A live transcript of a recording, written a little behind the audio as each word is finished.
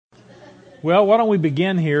Well, why don't we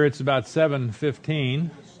begin here? It's about 7:15,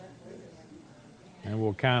 and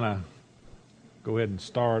we'll kind of go ahead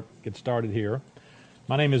and get started here.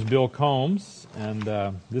 My name is Bill Combs, and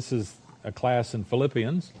this is a class in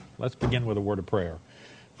Philippians. Let's begin with a word of prayer.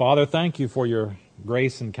 Father, thank you for your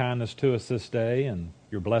grace and kindness to us this day and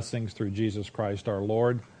your blessings through Jesus Christ our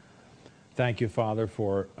Lord. Thank you, Father,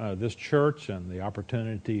 for this church and the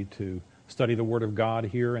opportunity to study the Word of God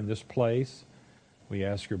here in this place. We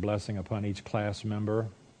ask your blessing upon each class member,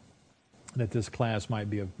 that this class might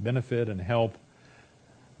be of benefit and help,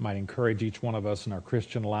 might encourage each one of us in our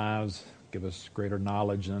Christian lives, give us greater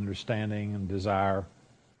knowledge and understanding and desire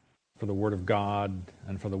for the Word of God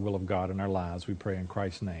and for the will of God in our lives. We pray in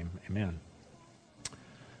Christ's name. Amen.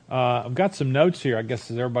 I've got some notes here. I guess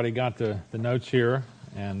has everybody got the notes here?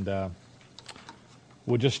 And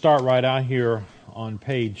we'll just start right out here on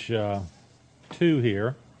page 2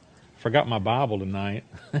 here. Forgot my Bible tonight.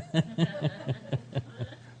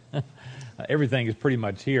 Everything is pretty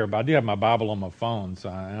much here, but I do have my Bible on my phone, so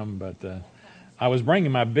I am. But I was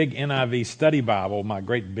bringing my big NIV study Bible, my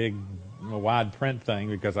great big wide print thing,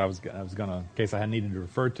 because I was gonna, in case I needed to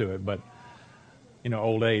refer to it. But you know,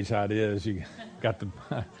 old age, how it is. You got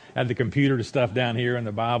had the computer to stuff down here and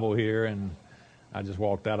the Bible here, and I just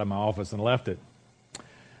walked out of my office and left it.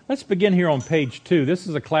 Let's begin here on page 2. This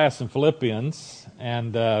is a class in Philippians,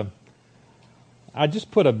 and I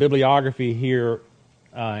just put a bibliography here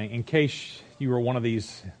in case you were one of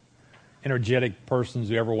these energetic persons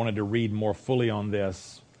who ever wanted to read more fully on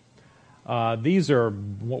this. These are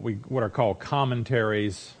what are called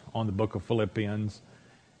commentaries on the book of Philippians.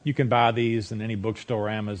 You can buy these in any bookstore,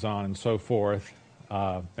 Amazon, and so forth.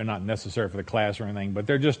 They're not necessary for the class or anything, but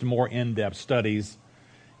they're just more in-depth studies.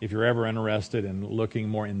 If you're ever interested in looking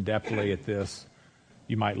more in-depthly at this,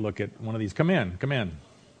 you might look at one of these. Come in.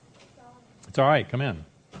 It's all right, come in.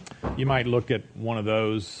 You might look at one of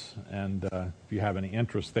those, and if you have any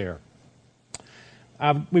interest there.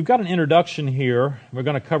 We've got an introduction here. We're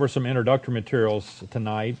going to cover some introductory materials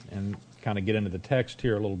tonight and kind of get into the text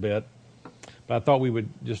here a little bit. But I thought we would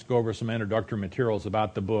just go over some introductory materials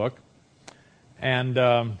about the book. And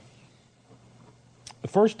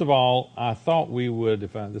first of all, I thought we would,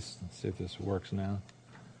 let's see if this works now.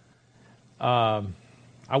 I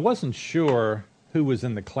wasn't sure who was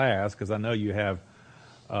in the class, because I know you have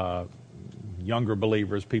younger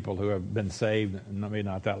believers, people who have been saved maybe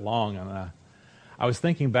not that long. And I was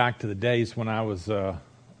thinking back to the days when I was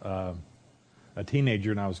a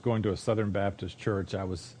teenager and I was going to a Southern Baptist church. I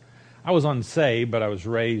was unsaved, but I was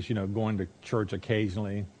raised, going to church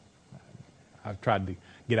occasionally. I've tried to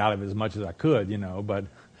get out of it as much as I could, but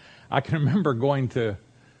I can remember going to,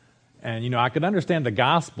 and, I could understand the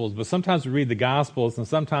Gospels, but sometimes we'd read the Gospels and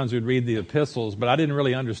sometimes we'd read the epistles, but I didn't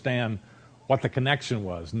really understand what the connection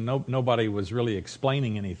was. Nobody was really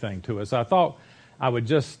explaining anything to us. I thought I would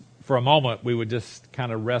just, for a moment, we would just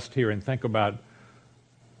kind of rest here and think about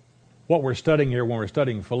what we're studying here when we're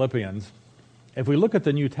studying Philippians. If we look at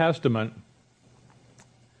the New Testament,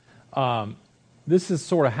 this is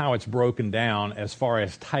sort of how it's broken down as far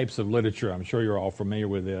as types of literature. I'm sure you're all familiar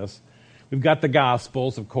with this. We've got the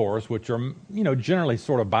Gospels, of course, which are, generally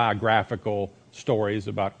sort of biographical stories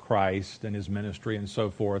about Christ and his ministry and so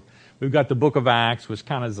forth. We've got the book of Acts, which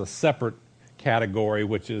kind of is a separate category,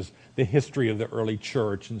 which is the history of the early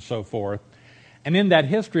church and so forth. And in that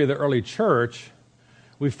history of the early church,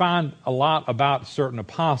 we find a lot about certain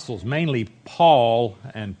apostles, mainly Paul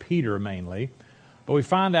and Peter mainly. But we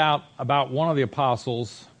find out about one of the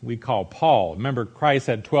apostles we call Paul. Remember, Christ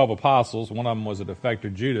had 12 apostles. One of them was a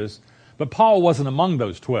defector, Judas. But Paul wasn't among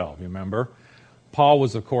those 12, you remember. Paul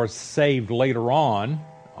was, of course, saved later on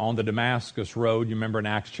the Damascus Road, you remember in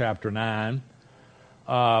Acts chapter 9.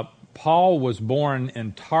 Paul was born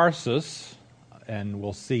in Tarsus, and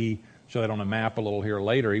we'll show that on a map a little here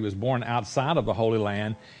later. He was born outside of the Holy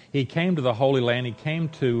Land. He came to the Holy Land. He came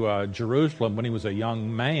to Jerusalem when he was a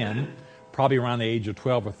young man, probably around the age of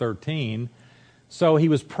 12 or 13. So he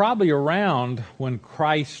was probably around when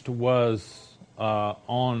Christ was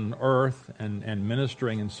on earth and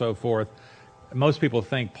ministering and so forth. Most people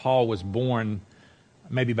think Paul was born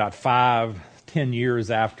maybe about 5-10 years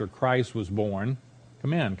after Christ was born.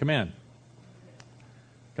 Come in.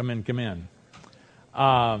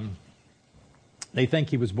 They think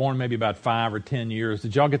he was born maybe about 5 or 10 years.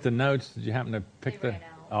 Did y'all get the notes? Did you happen to pick the?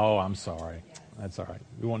 Oh, I'm sorry. Yeah. That's all right.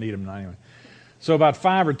 We won't need them anyway. So about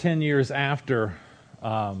 5 or 10 years after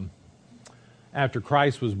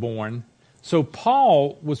Christ was born. So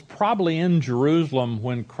Paul was probably in Jerusalem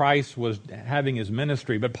when Christ was having his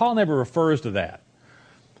ministry, but Paul never refers to that.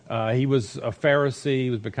 He was a Pharisee. He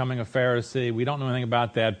was becoming a Pharisee. We don't know anything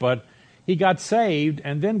about that, but he got saved,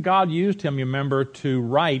 and then God used him, you remember, to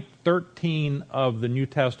write 13 of the New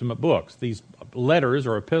Testament books. These letters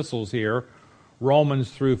or epistles here,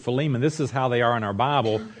 Romans through Philemon, this is how they are in our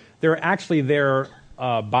Bible. They're actually there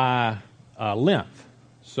by length.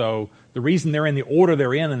 So the reason they're in the order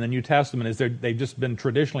they're in the New Testament is they've just been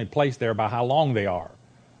traditionally placed there by how long they are.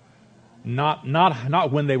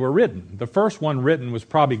 Not when they were written. The first one written was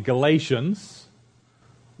probably Galatians,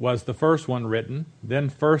 was the first one written. Then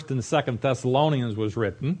 1st and 2nd Thessalonians was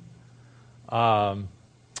written. 1st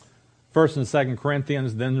and 2nd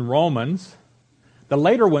Corinthians, then Romans. The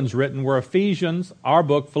later ones written were Ephesians, our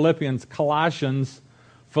book, Philippians, Colossians,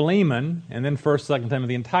 Philemon, and then 1st, 2nd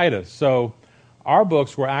Timothy, and Titus. So our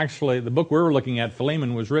books were actually, the book we were looking at,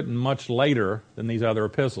 Philemon, was written much later than these other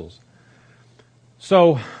epistles.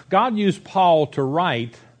 So God used Paul to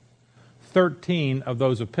write 13 of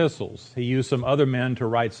those epistles. He used some other men to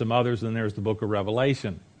write some others, and there's the book of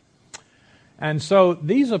Revelation. And so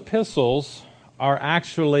these epistles are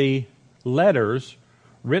actually letters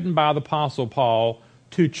written by the Apostle Paul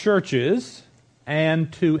to churches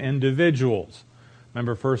and to individuals.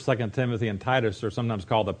 Remember, 1st, 2nd Timothy, and Titus are sometimes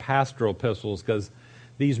called the pastoral epistles because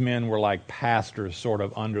these men were like pastors sort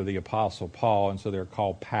of under the Apostle Paul, and so they're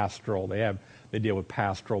called pastoral. They deal with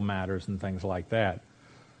pastoral matters and things like that.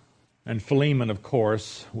 And Philemon, of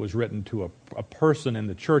course, was written to a person in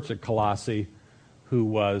the church at Colossae who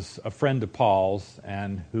was a friend of Paul's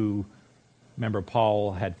and who, remember,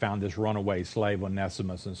 Paul had found this runaway slave,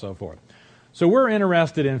 Onesimus, and so forth. So we're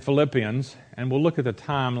interested in Philippians, and we'll look at the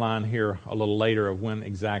timeline here a little later of when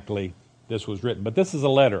exactly this was written. But this is a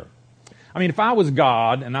letter. I mean, if I was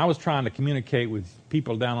God and I was trying to communicate with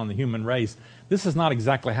people down on the human race, this is not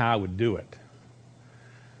exactly how I would do it.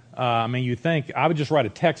 You think I would just write a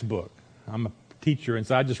textbook. I'm a teacher, and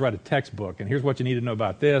so I just write a textbook, and here's what you need to know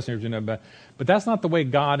about this, and here's what you know about. But that's not the way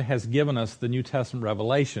God has given us the New Testament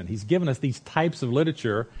revelation. He's given us these types of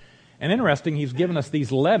literature, and interesting, He's given us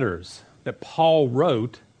these letters that Paul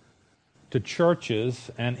wrote to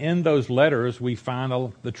churches, and in those letters we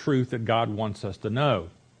find the truth that God wants us to know.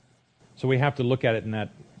 So we have to look at it in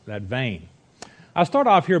that vein. I'll start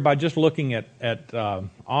off here by just looking at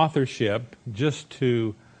authorship, just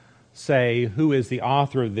to say who is the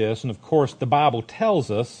author of this. And of course, the Bible tells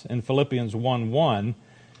us in Philippians 1:1,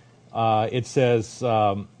 it says,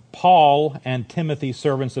 Paul and Timothy,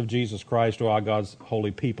 servants of Jesus Christ, to our God's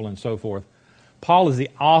holy people, and so forth. Paul is the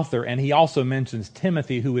author, and he also mentions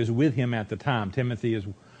Timothy, who is with him at the time. Timothy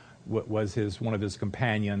was one of his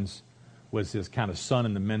companions, was his kind of son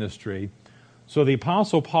in the ministry. So the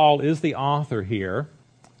Apostle Paul is the author here.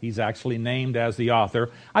 He's actually named as the author.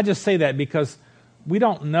 I just say that because we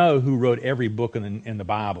don't know who wrote every book in the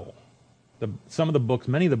Bible.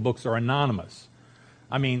 Many of the books are anonymous.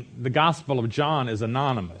 I mean, the Gospel of John is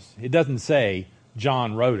anonymous. It doesn't say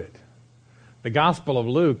John wrote it. The Gospel of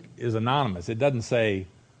Luke is anonymous. It doesn't say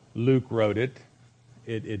Luke wrote it.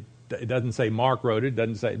 It doesn't say Mark wrote it. It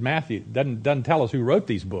doesn't say Matthew. It doesn't tell us who wrote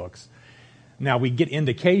these books. Now, we get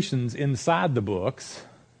indications inside the books,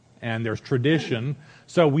 and there's tradition.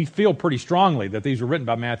 So we feel pretty strongly that these were written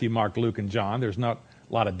by Matthew, Mark, Luke, and John. There's not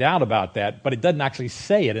a lot of doubt about that, but it doesn't actually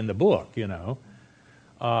say it in the book, you know.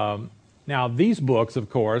 Now, these books,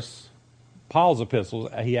 of course, Paul's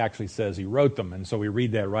epistles, he actually says he wrote them, and so we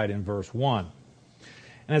read that right in verse 1.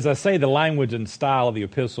 And as I say, the language and style of the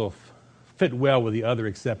epistle fit well with the other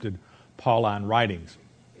accepted Pauline writings.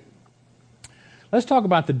 Let's talk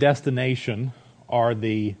about the destination, or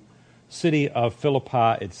the city of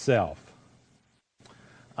Philippi itself.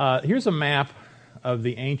 Here's a map of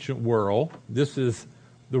the ancient world. This is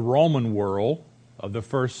the Roman world of the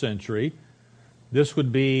first century. This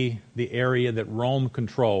would be the area that Rome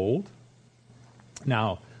controlled.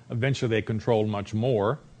 Now, eventually they controlled much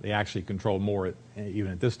more. They actually controlled more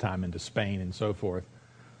even at this time into Spain and so forth.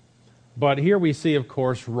 But here we see, of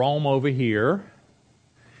course, Rome over here.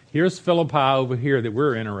 Here's Philippi over here that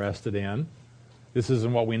we're interested in. This is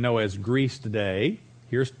in what we know as Greece today.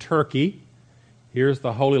 Here's Turkey. Here's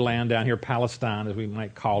the Holy Land down here, Palestine, as we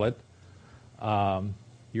might call it.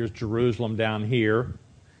 Here's Jerusalem down here.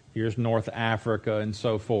 Here's North Africa and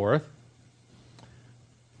so forth.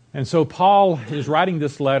 And so Paul is writing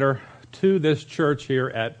this letter to this church here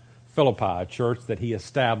at Philippi, a church that he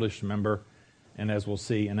established, remember, and as we'll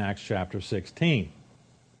see in Acts chapter 16.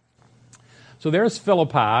 So there's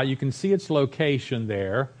Philippi. You can see its location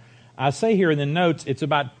there. I say here in the notes, it's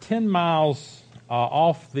about 10 miles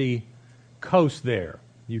off the coast there.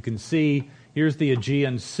 You can see, here's the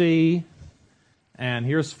Aegean Sea, and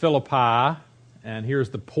here's Philippi, and here's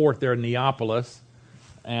the port there, Neapolis,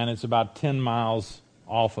 and it's about 10 miles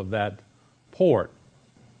off of that port.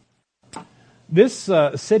 This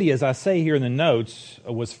city, as I say here in the notes,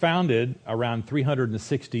 was founded around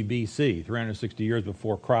 360 BC, 360 years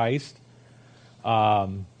before Christ.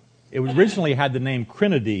 It originally had the name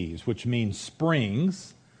Crinades, which means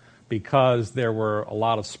springs, because there were a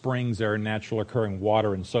lot of springs there, natural occurring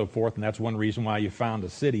water and so forth, and that's one reason why you found a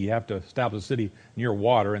city. You have to establish a city near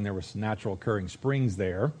water, and there was natural occurring springs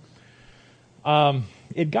there.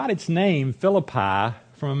 It got its name, Philippi,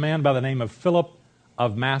 from a man by the name of Philip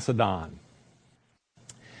of Macedon.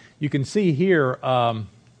 You can see here,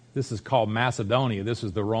 this is called Macedonia. This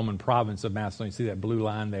is the Roman province of Macedonia. You see that blue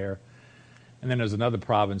line there? And then there's another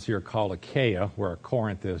province here called Achaia, where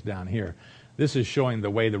Corinth is down here. This is showing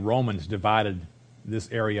the way the Romans divided this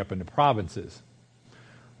area up into provinces.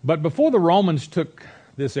 But before the Romans took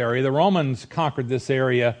this area, the Romans conquered this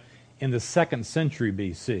area in the 2nd century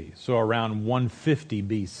BC. So around 150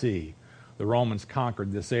 BC, the Romans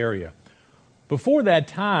conquered this area. Before that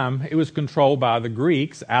time, it was controlled by the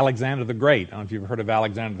Greeks, Alexander the Great. I don't know if you've heard of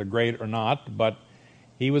Alexander the Great or not, but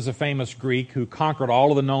he was a famous Greek who conquered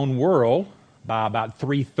all of the known world by about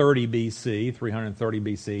 330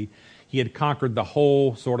 BC. He had conquered the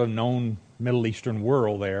whole sort of known Middle Eastern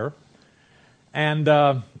world there. And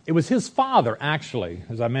it was his father, actually,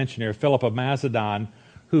 as I mentioned here, Philip of Macedon,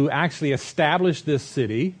 who actually established this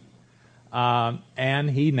city, and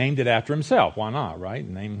he named it after himself. Why not, right?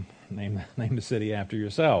 Name the city after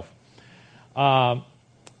yourself.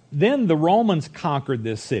 Then the Romans conquered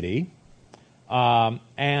this city, and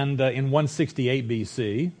in 168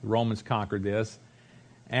 BC, the Romans conquered this,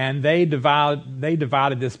 and they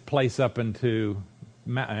divided this place up into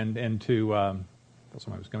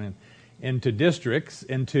districts,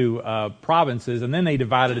 into provinces, and then they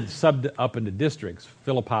divided it up into districts.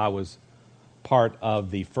 Philippi was part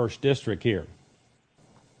of the first district here.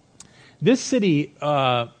 This city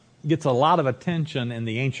gets a lot of attention in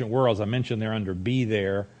the ancient world, as I mentioned there under B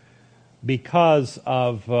there, because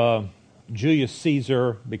of Julius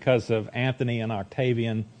Caesar, because of Anthony and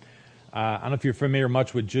Octavian. I don't know if you're familiar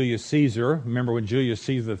much with Julius Caesar. Remember when Julius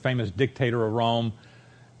Caesar, the famous dictator of Rome,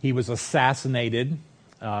 he was assassinated.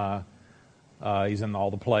 He's in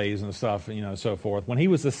all the plays and stuff, so forth. When he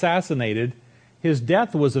was assassinated, his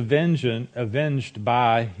death was avenged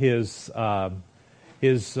by his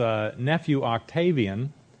nephew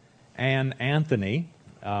Octavian and Anthony,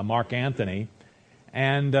 Mark Antony,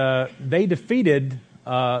 and they defeated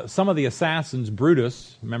some of the assassins.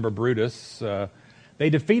 Brutus, remember Brutus? They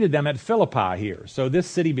defeated them at Philippi here. So this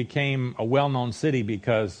city became a well-known city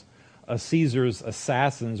because Caesar's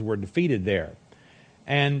assassins were defeated there.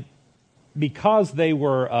 And because they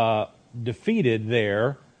were defeated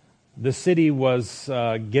there, the city was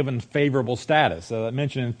given favorable status. I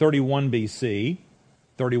mentioned in 31 BC,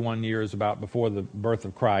 31 years about before the birth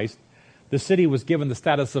of Christ, the city was given the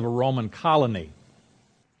status of a Roman colony.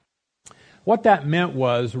 What that meant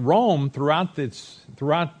was Rome, throughout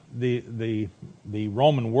the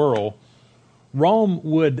Roman world, Rome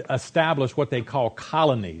would establish what they call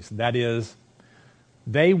colonies. That is,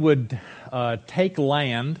 they would take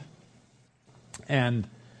land and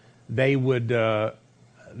they would divide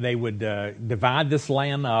this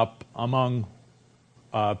land up among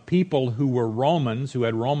people who were Romans, who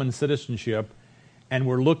had Roman citizenship, and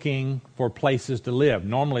were looking for places to live.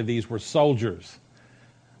 Normally, these were soldiers.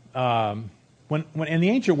 When in the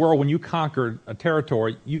ancient world, when you conquered a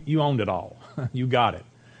territory, you owned it all. You got it.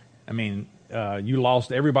 I mean,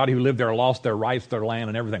 everybody who lived there lost their rights, their land,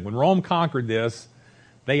 and everything. When Rome conquered this,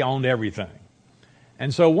 they owned everything.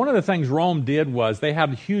 And so one of the things Rome did was they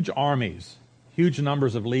had huge armies, huge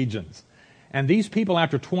numbers of legions. And these people,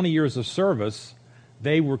 after 20 years of service,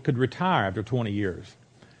 could retire after 20 years.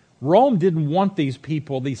 Rome didn't want these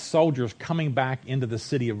people, these soldiers, coming back into the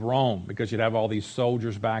city of Rome, because you'd have all these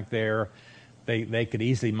soldiers back there. They could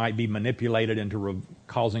easily might be manipulated into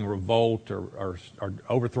causing revolt or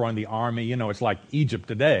overthrowing the army. It's like Egypt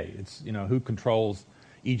today. It's, who controls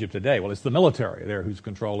Egypt today? Well, it's the military there who's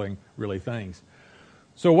controlling really things.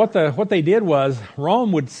 So what they did was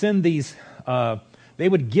Rome would send these, they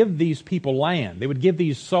would give these people land. They would give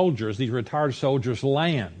these soldiers, these retired soldiers,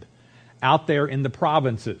 land out there in the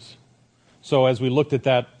provinces. So as we looked at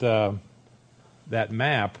that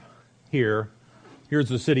map here, here's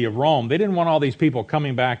the city of Rome. They didn't want all these people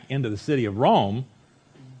coming back into the city of Rome.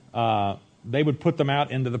 They would put them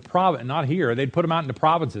out into the province, not here. They'd put them out into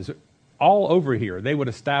provinces all over here. They would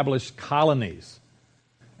establish colonies.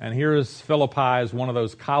 And here's Philippi as one of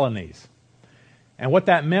those colonies. And what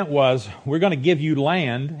that meant was, we're going to give you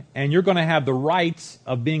land, and you're going to have the rights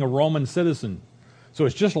of being a Roman citizen. So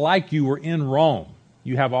it's just like you were in Rome.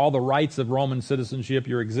 You have all the rights of Roman citizenship.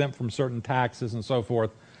 You're exempt from certain taxes and so forth.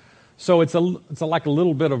 So it's like a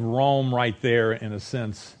little bit of Rome right there in a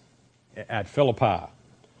sense at Philippi.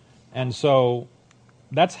 And so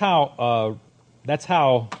that's how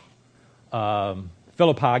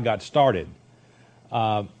Philippi got started.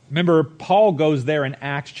 Remember, Paul goes there in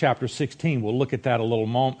Acts chapter 16. We'll look at that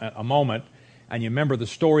a moment. And you remember the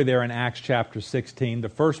story there in Acts chapter 16. The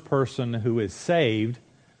first person who is saved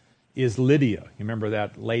is Lydia. You remember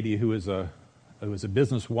that lady who was a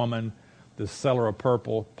businesswoman, the seller of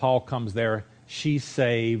purple. Paul comes there. She's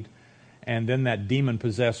saved. And then that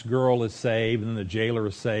demon-possessed girl is saved. And then the jailer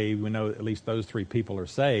is saved. We know at least those three people are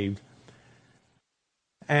saved.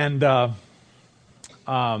 And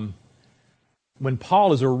when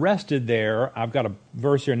Paul is arrested there, I've got a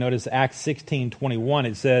verse here. Notice Acts 16:21.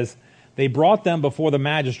 It says, they brought them before the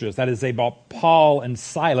magistrates. That is, they brought Paul and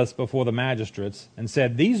Silas before the magistrates and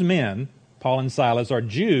said, these men, Paul and Silas, are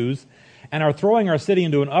Jews and are throwing our city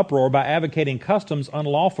into an uproar by advocating customs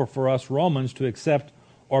unlawful for us Romans to accept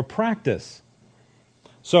or practice.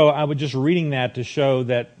 So I was just reading that to show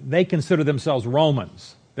that they consider themselves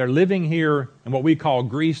Romans. They're living here in what we call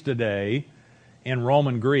Greece today, in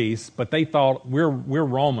Roman Greece, but they thought we're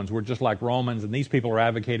Romans. We're just like Romans, and these people are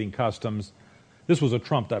advocating customs. This was a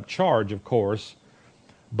trumped-up charge, of course,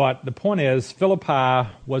 but the point is Philippi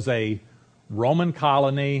was a Roman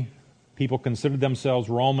colony. People considered themselves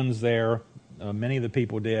Romans there. Many of the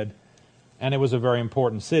people did, and it was a very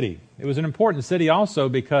important city. It was an important city also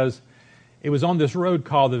because it was on this road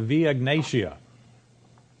called the Via Egnatia.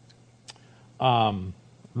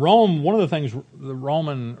 Rome, one of the things the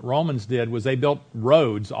Romans did was they built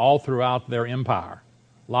roads all throughout their empire,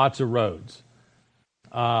 lots of roads.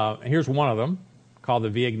 Here's one of them, called the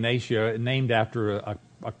Via Egnatia, named after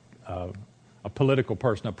a political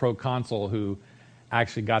person, a proconsul who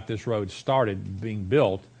actually got this road started being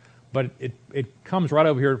built. But it comes right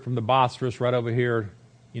over here from the Bosphorus, right over here,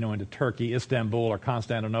 into Turkey, Istanbul or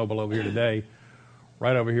Constantinople over here today,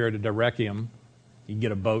 right over here to Dyrrhachium. You can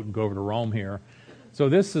get a boat and go over to Rome here. So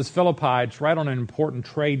this is Philippi. It's right on an important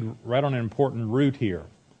right on an important route here.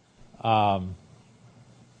 So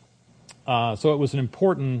it was an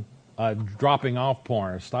important dropping off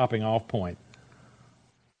point or stopping off point.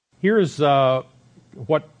 Here's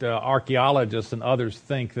what archaeologists and others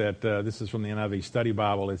think that this is from the NIV Study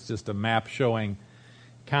Bible. It's just a map showing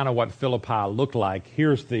kind of what Philippi looked like.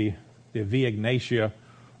 Here's the Via Egnatia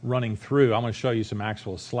running through. I'm going to show you some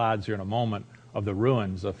actual slides here in a moment of the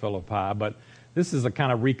ruins of Philippi, but this is a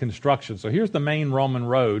kind of reconstruction. So here's the main Roman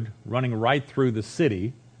road running right through the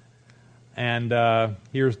city, and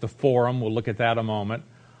here's the Forum. We'll look at that in a moment.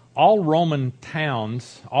 All Roman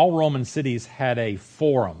towns, all Roman cities had a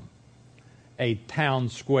forum, a town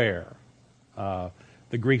square.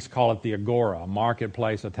 The Greeks call it the agora, a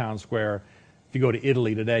marketplace, a town square. If you go to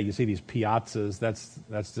Italy today, you see these piazzas. That's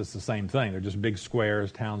just the same thing. They're just big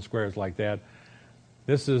squares, town squares like that.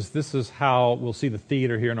 This is how we'll see the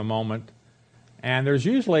theater here in a moment. And it's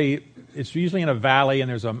usually in a valley, and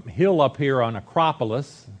there's a hill up here on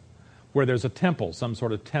Acropolis where there's a temple, some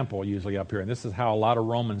sort of temple usually up here. And this is how a lot of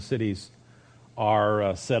Roman cities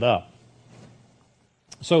are set up.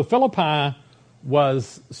 So Philippi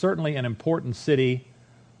was certainly an important city,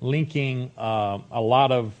 linking a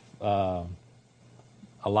lot of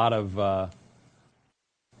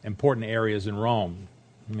important areas in Rome.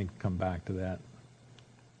 Let me come back to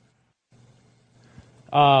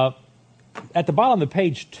that. At the bottom of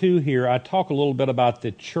page 2 here, I talk a little bit about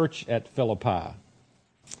the church at Philippi.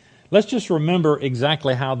 Let's just remember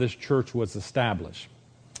exactly how this church was established.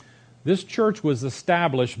 This church was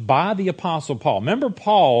established by the Apostle Paul. Remember,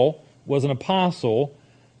 Paul was an apostle,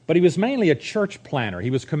 but he was mainly a church planner. He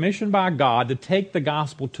was commissioned by God to take the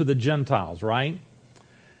gospel to the Gentiles, right?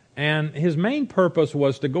 And his main purpose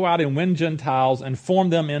was to go out and win Gentiles and form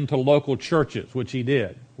them into local churches, which he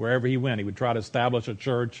did. Wherever he went, he would try to establish a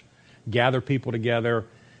church, gather people together,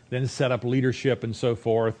 then set up leadership and so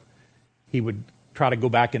forth. He would try to go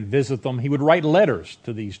back and visit them. He would write letters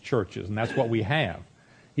to these churches, and that's what we have.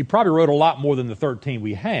 He probably wrote a lot more than the 13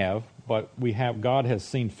 we have, but God has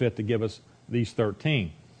seen fit to give us these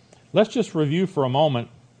 13. Let's just review for a moment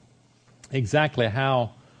exactly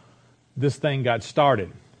how this thing got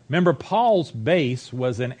started. Remember, Paul's base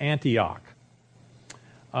was in Antioch.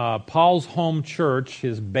 Paul's home church,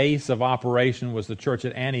 his base of operation, was the church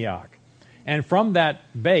at Antioch. And from that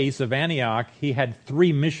base of Antioch, he had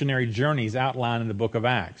 3 missionary journeys outlined in the book of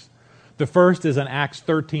Acts. The first is in Acts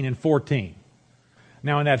 13 and 14.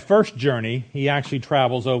 Now, in that first journey, he actually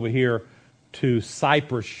travels over here to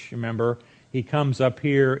Cyprus, remember. He comes up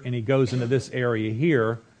here and he goes into this area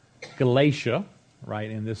here, Galatia, right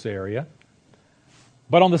in this area.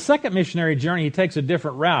 But on the second missionary journey, he takes a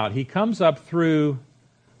different route. He comes up through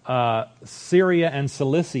Syria and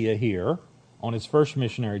Cilicia here on his first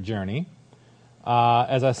missionary journey.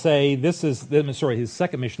 As I say, his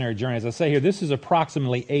second missionary journey. As I say here, this is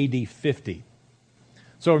approximately AD 50.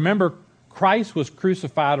 So remember, Christ was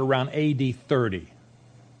crucified around AD 30.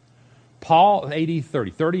 Paul, AD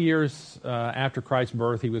 30 years after Christ's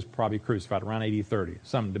birth, he was probably crucified around AD 30.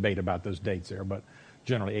 Some debate about those dates there, but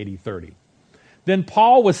generally AD 30. Then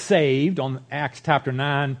Paul was saved on Acts chapter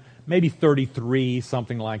 9, maybe 33,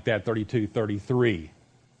 something like that, 32, 33.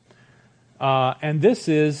 And this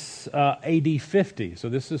is AD 50, so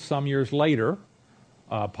this is some years later.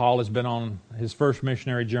 Paul has been on his first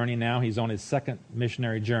missionary journey now. He's on his second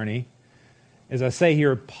missionary journey. As I say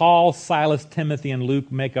here, Paul, Silas, Timothy, and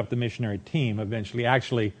Luke make up the missionary team eventually.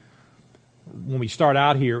 Actually, when we start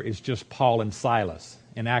out here, it's just Paul and Silas.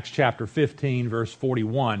 In Acts chapter 15, verse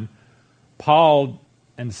 41, Paul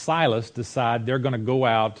and Silas decide they're going to go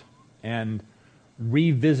out and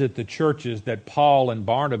revisit the churches that Paul and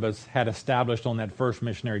Barnabas had established on that first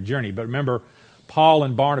missionary journey. But remember, Paul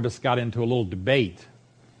and Barnabas got into a little debate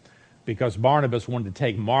because Barnabas wanted to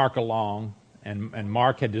take Mark along, and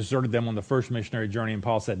Mark had deserted them on the first missionary journey, and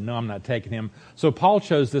Paul said, no, I'm not taking him. So Paul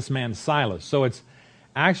chose this man Silas. So it's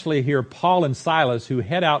actually here Paul and Silas who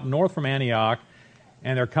head out north from Antioch,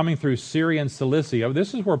 and they're coming through Syria and Cilicia.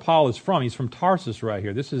 This is where Paul is from. He's from Tarsus right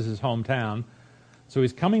here. This is his hometown. So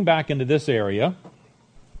he's coming back into this area.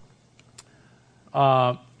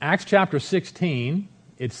 Acts chapter 16,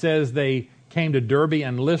 it says they came to Derbe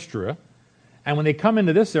and Lystra. And when they come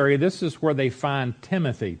into this area, this is where they find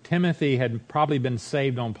Timothy. Timothy had probably been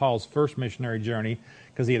saved on Paul's first missionary journey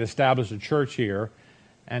because he had established a church here.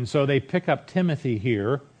 And so they pick up Timothy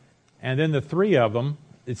here. And then the three of them,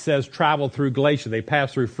 it says, traveled through Galatia. They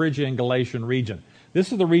passed through Phrygia and Galatian region.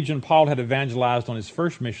 This is the region Paul had evangelized on his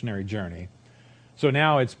first missionary journey. So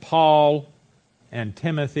now it's Paul and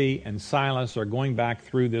Timothy and Silas are going back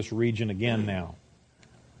through this region again now.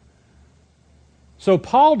 So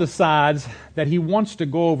Paul decides that he wants to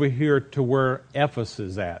go over here to where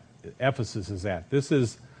Ephesus is at. This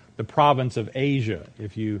is the province of Asia.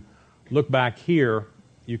 If you look back here,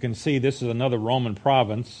 you can see this is another Roman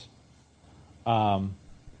province.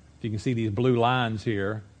 You can see these blue lines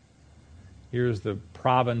here. Here's the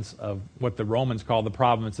province of what the Romans called the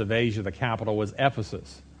province of Asia. The capital was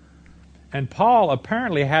Ephesus. And Paul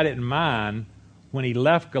apparently had it in mind when he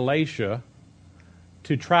left Galatia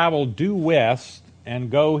to travel due west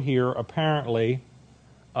and go here apparently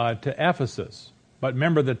to Ephesus. But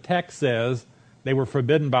remember, the text says they were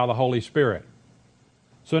forbidden by the Holy Spirit.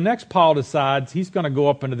 So next Paul decides he's going to go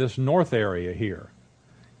up into this north area here.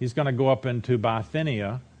 He's going to go up into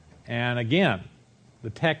Bithynia. And again,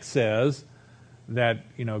 the text says that,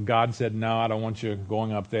 God said, no, I don't want you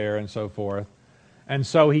going up there and so forth. And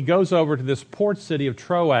so he goes over to this port city of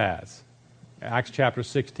Troas, Acts chapter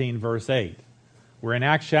 16, verse 8. We're in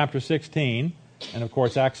Acts chapter 16, and of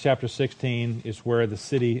course Acts chapter 16 is where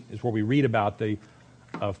we read about the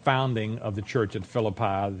founding of the church at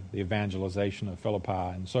Philippi, the evangelization of Philippi,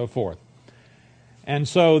 and so forth. And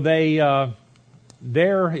so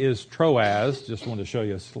there is Troas. Just wanted to show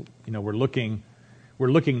you, we're looking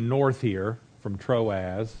north here from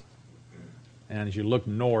Troas, and as you look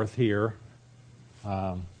north here,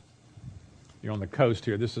 you're on the coast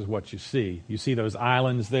here. This is what you see. You see those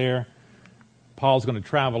islands there? Paul's going to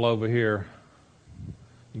travel over here.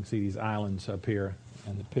 You can see these islands up here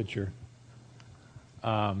in the picture.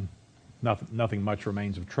 Nothing much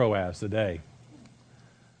remains of Troas today.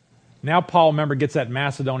 Now Paul, remember, gets that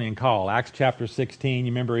Macedonian call. Acts chapter 16,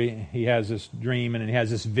 you remember he has this dream and he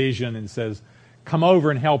has this vision and says, come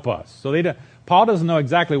over and help us. So Paul doesn't know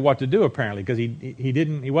exactly what to do apparently because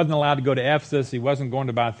he wasn't allowed to go to Ephesus. He wasn't going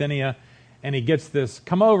to Bithynia. And he gets this,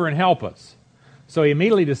 come over and help us. So he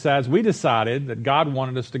immediately decides, we decided that God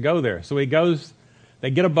wanted us to go there. So he goes, they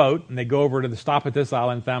get a boat and they go over to the stop at this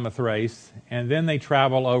island, Samothrace, and then they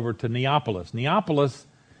travel over to Neapolis. Neapolis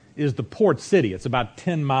is the port city. It's about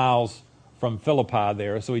 10 miles from Philippi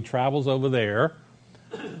there. So he travels over there.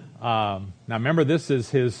 Now remember, this is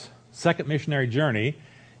his second missionary journey.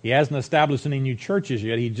 He hasn't established any new churches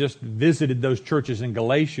yet. He just visited those churches in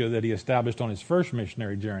Galatia that he established on his first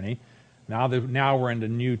missionary journey. Now we're into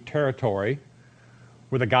new territory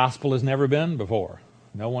where the gospel has never been before.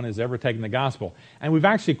 No one has ever taken the gospel. And we've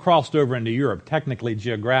actually crossed over into Europe. Technically,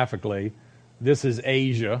 geographically, this is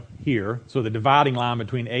Asia here. So the dividing line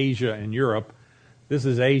between Asia and Europe, this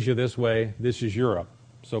is Asia this way, this is Europe.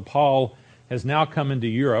 So Paul has now come into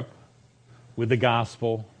Europe with the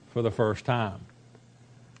gospel for the first time.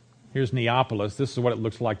 Here's Neapolis. This is what it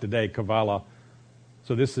looks like today, Kavala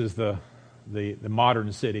So this is the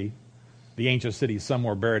modern city. The ancient city is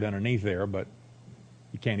somewhere buried underneath there, but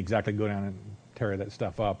you can't exactly go down and tear that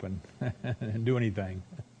stuff up and, and do anything.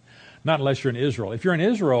 Not unless you're in Israel. If you're in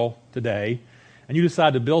Israel today and you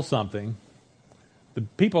decide to build something, the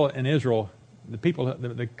people in Israel,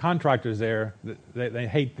 the contractors there, they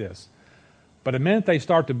hate this. But the minute they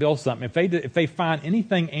start to build something, if they find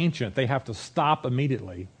anything ancient, they have to stop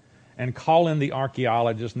immediately and call in the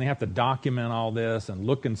archaeologists, and they have to document all this and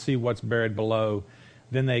look and see what's buried below.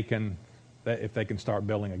 Then if they can start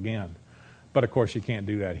building again. But of course, you can't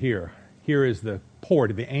do that here. Here is the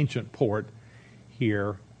port, the ancient port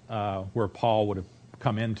here, where Paul would have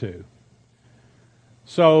come into.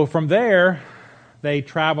 So from there, they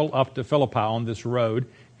travel up to Philippi on this road.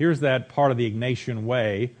 Here's that part of the Ignatian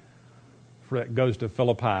Way that goes to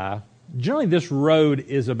Philippi. Generally, this road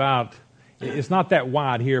is it's not that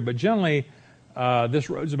wide here, but generally, this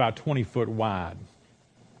road is about 20 foot wide.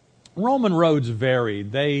 Roman roads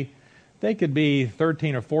varied. They could be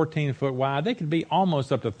 13 or 14 foot wide. They could be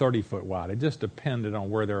almost up to 30 foot wide. It just depended on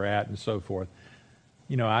where they're at and so forth.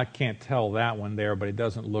 I can't tell that one there, but it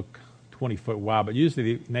doesn't look 20 foot wide. But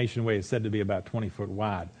usually the Ignatian Way is said to be about 20 foot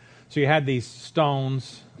wide. So you had these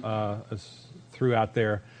stones throughout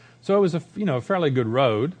there. So it was a fairly good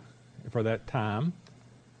road for that time.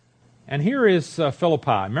 And here is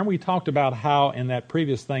Philippi. Remember we talked about how in that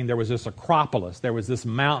previous thing there was this Acropolis. There was this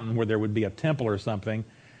mountain where there would be a temple or something.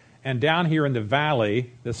 And down here in the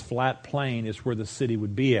valley, this flat plain is where the city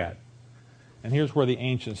would be at. And here's where the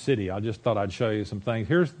ancient city. I just thought I'd show you some things.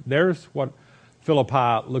 There's what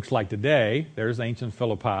Philippi looks like today. There's ancient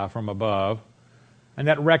Philippi from above. And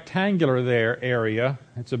that rectangular area,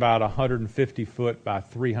 it's about 150 foot by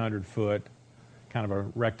 300 foot, kind of a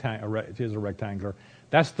rectangle. It is a rectangular.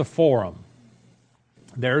 That's the Forum.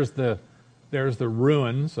 There's the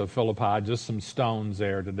ruins of Philippi, just some stones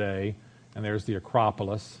there today. And there's the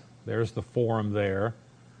Acropolis. There's the Forum there,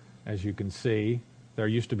 as you can see. There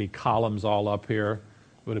used to be columns all up here.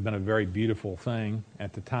 It would have been a very beautiful thing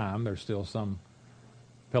at the time. There's still some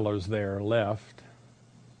pillars there left.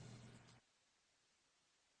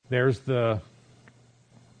 There's would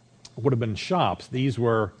have been shops. These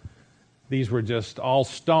were just all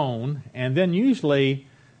stone. And then usually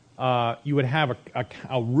you would have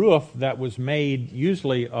a roof that was made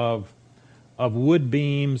usually of wood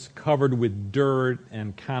beams covered with dirt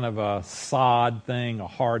and kind of a sod thing, a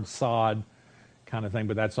hard sod kind of thing,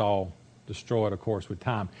 but that's all destroyed, of course, with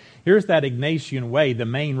time. Here's that Ignatian Way, the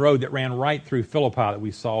main road that ran right through Philippi that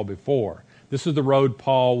we saw before. This is the road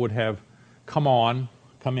Paul would have come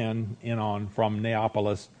in on from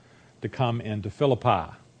Neapolis to come into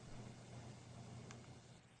Philippi.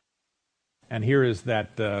 And here is that,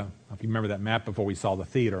 if you remember that map before, we saw the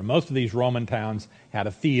theater. Most of these Roman towns had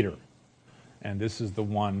a theater. And this is the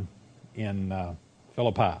one in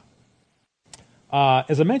Philippi.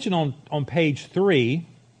 As I mentioned on page 3,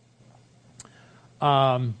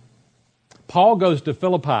 Paul goes to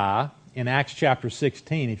Philippi in Acts chapter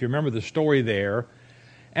 16, if you remember the story there.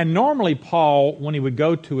 And normally Paul, when he would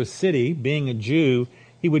go to a city, being a Jew,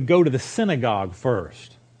 he would go to the synagogue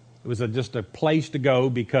first. It was just a place to go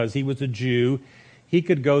because he was a Jew. He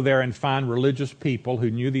could go there and find religious people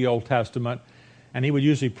who knew the Old Testament, and he would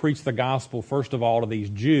usually preach the gospel first of all to these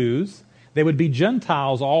Jews. There would be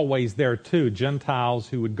Gentiles always there too, Gentiles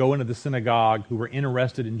who would go into the synagogue, who were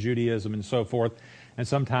interested in Judaism and so forth, and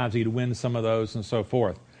sometimes he'd win some of those and so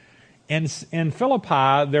forth. In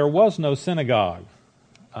Philippi, there was no synagogue.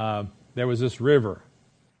 There was this river,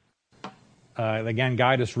 the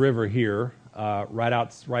Gangitis River here, right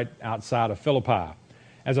outside of Philippi.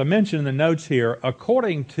 As I mentioned in the notes here,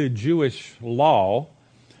 according to Jewish law,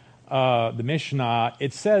 the Mishnah,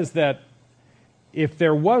 it says that if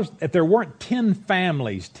there weren't 10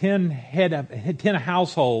 families, 10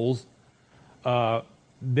 households,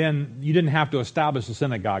 then you didn't have to establish a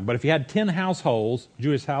synagogue. But if you had 10 households,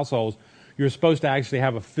 Jewish households, you were supposed to actually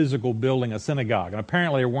have a physical building, a synagogue. And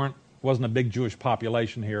apparently there wasn't a big Jewish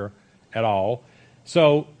population here at all.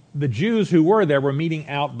 So the Jews who were there were meeting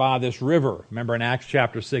out by this river. Remember in Acts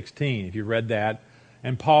chapter 16, if you read that.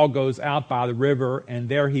 And Paul goes out by the river, and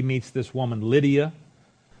there he meets this woman, Lydia,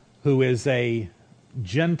 who is a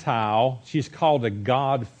Gentile. She's called a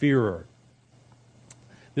God-fearer.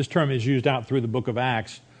 This term is used out through the book of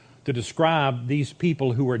Acts to describe these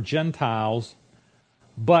people who were Gentiles,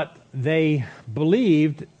 but they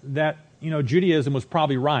believed that, Judaism was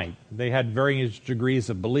probably right. They had various degrees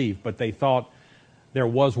of belief, but they thought there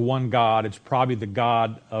was one God. It's probably the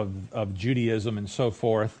God of Judaism and so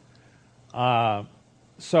forth.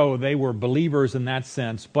 So they were believers in that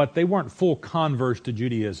sense, but they weren't full converts to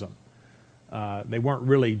Judaism. They weren't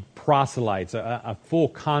really proselytes, a full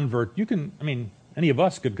convert. Any of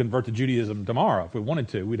us could convert to Judaism tomorrow if we wanted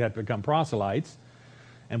to. We'd have to become proselytes,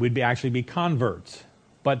 and we'd actually be converts.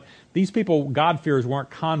 But these people, God-fearers, weren't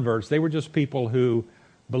converts. They were just people who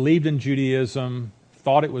believed in Judaism,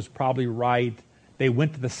 thought it was probably right. They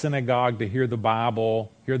went to the synagogue to hear the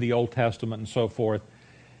Bible, hear the Old Testament, and so forth.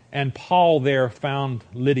 And Paul there found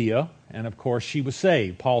Lydia, and of course she was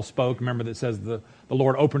saved. Paul spoke, remember that says the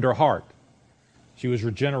Lord opened her heart. She was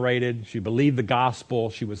regenerated, she believed the gospel,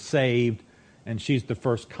 she was saved, and she's the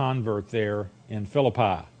first convert there in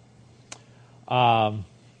Philippi.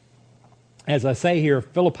 As I say here,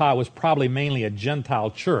 Philippi was probably mainly a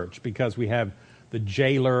Gentile church because we have the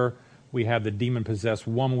jailer, we have the demon-possessed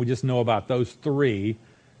woman. We just know about those three,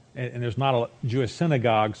 and there's not a Jewish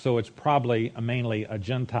synagogue, so it's probably mainly a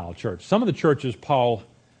Gentile church. Some of the churches Paul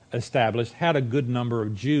established had a good number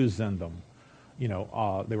of Jews in them.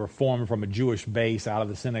 They were formed from a Jewish base out of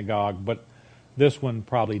the synagogue, but this one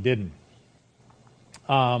probably didn't.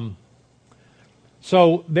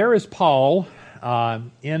 So there is Paul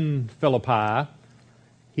in Philippi.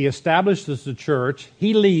 He establishes the church.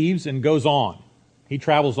 He leaves and goes on. He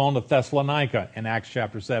travels on to Thessalonica in Acts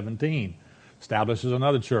chapter 17, establishes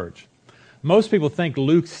another church. Most people think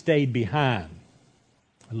Luke stayed behind.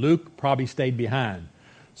 Luke probably stayed behind.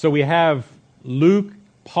 So we have Luke,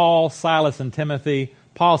 Paul, Silas, and Timothy.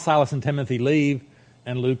 Paul, Silas, and Timothy leave,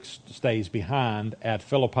 and Luke stays behind at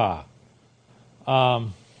Philippi.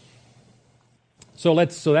 So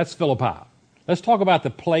that's Philippi. Let's talk about the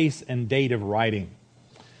place and date of writing.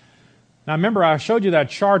 Now remember, I showed you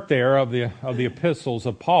that chart there of the epistles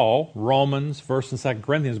of Paul, Romans, 1st and 2nd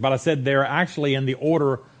Corinthians, but I said they're actually in the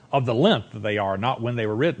order of the length that they are, not when they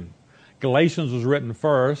were written. Galatians was written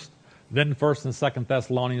first, then 1st and 2nd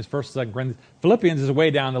Thessalonians, 1st and 2nd Corinthians. Philippians is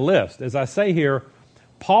way down the list. As I say here,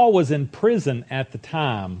 Paul was in prison at the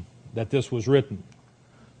time that this was written.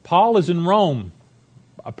 Paul is in Rome,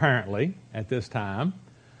 apparently, at this time.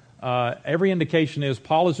 Every indication is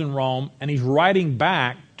Paul is in Rome, and he's writing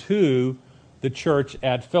back to the church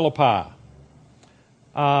at Philippi.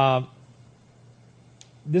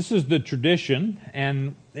 This is the tradition,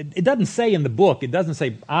 and it doesn't say in the book, it doesn't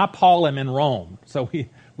say, I, Paul, am in Rome. So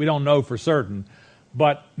we don't know for certain.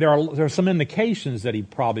 But there are some indications that he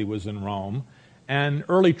probably was in Rome, and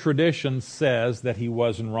early tradition says that he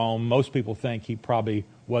was in Rome. Most people think he probably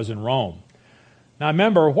was in Rome. Now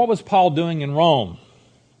remember, what was Paul doing in Rome?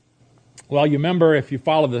 Well, you remember, if you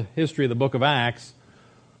follow the history of the book of Acts,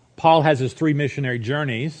 Paul has his 3 missionary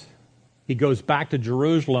journeys. He goes back to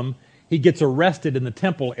Jerusalem. He gets arrested in the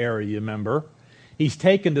temple area, you remember. He's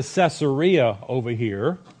taken to Caesarea over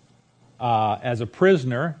here as a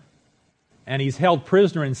prisoner, and he's held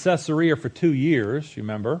prisoner in Caesarea for 2 years, you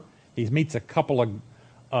remember. He meets a couple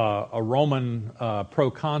of Roman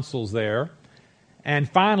proconsuls there. And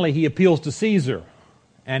finally, he appeals to Caesar,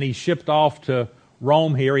 and he's shipped off to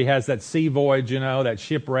Rome here. He has that sea voyage, that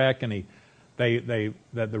shipwreck, and the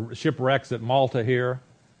shipwreck's at Malta here.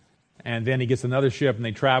 And then he gets another ship, and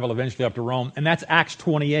they travel eventually up to Rome. And that's Acts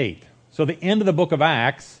 28. So the end of the book of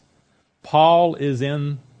Acts, Paul is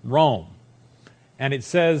in Rome. And it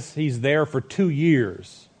says he's there for 2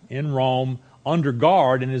 years in Rome, under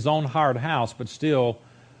guard in his own hired house, but still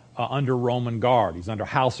under Roman guard. He's under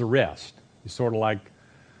house arrest. He's sort of like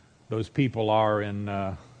those people are in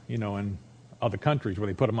other countries where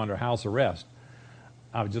they put them under house arrest.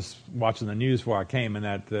 I was just watching the news before I came, and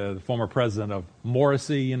that the former president of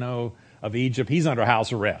Morsi, of Egypt, he's under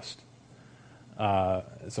house arrest.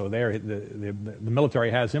 So there, the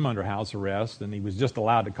military has him under house arrest, and he was just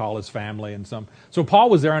allowed to call his family and some. So Paul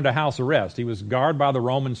was there under house arrest. He was guarded by the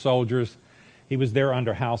Roman soldiers. He was there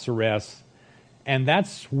under house arrest, and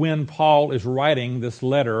that's when Paul is writing this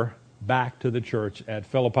letter back to the church at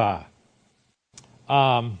Philippi.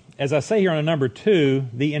 As I say here on number 2,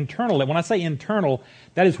 the internal, when I say internal,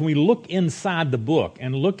 that is when we look inside the book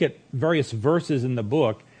and look at various verses in the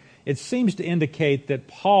book, it seems to indicate that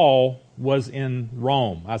Paul was in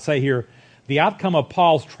Rome. I say here, the outcome of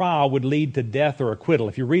Paul's trial would lead to death or acquittal.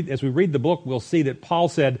 As we read the book, we'll see that Paul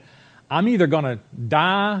said, I'm either going to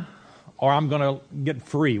die or I'm going to get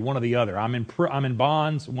free, one or the other. I'm in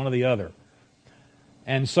bonds, one or the other.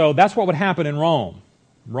 And so that's what would happen in Rome.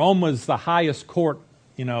 Rome was the highest court,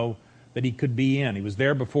 that he could be in. He was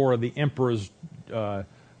there before the emperor's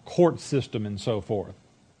court system and so forth.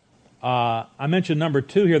 I mentioned number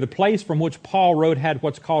 2 here. The place from which Paul wrote had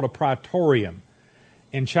what's called a praetorium.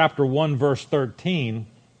 In chapter 1, verse 13,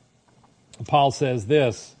 Paul says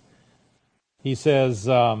this. He says,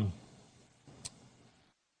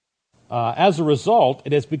 As a result,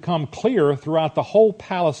 it has become clear throughout the whole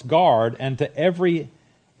palace guard and to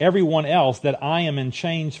everyone else that I am in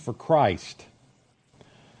chains for Christ.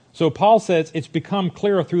 So Paul says it's become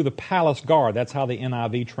clear through the palace guard. That's how the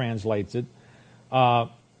NIV translates it. The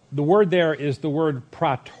word there is the word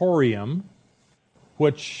praetorium,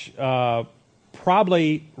 which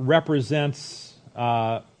probably represents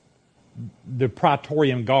the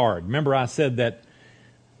Praetorian Guard. Remember I said that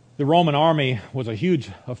the Roman army was a huge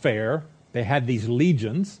affair. They had these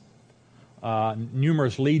legions,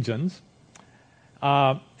 numerous legions.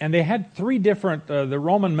 And they had three different, the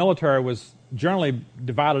Roman military was generally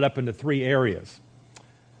divided up into three areas.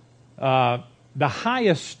 The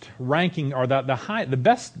highest ranking, or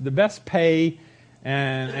the best pay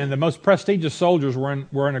and the most prestigious soldiers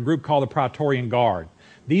were in a group called the Praetorian Guard.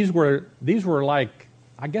 These were like,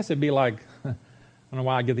 I guess it'd be like, I don't know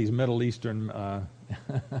why I get these Middle Eastern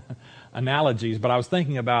analogies, but I was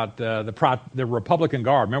thinking about the Republican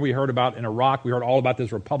Guard. Remember we heard about in Iraq, we heard all about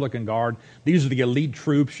this Republican Guard. These are the elite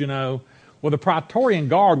troops, you know. Well, the Praetorian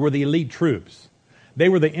Guard were the elite troops. They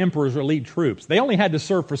were the emperor's elite troops. They only had to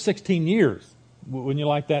serve for 16 years. Wouldn't you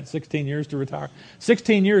like that, 16 years to retire?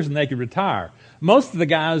 16 years and they could retire. Most of the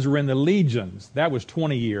guys were in the legions. That was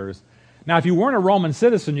 20 years. Now, if you weren't a Roman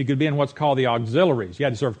citizen, you could be in what's called the auxiliaries. You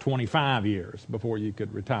had to serve 25 years before you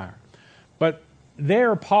could retire. But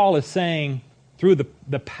there, Paul is saying, through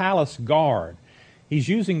the palace guard, he's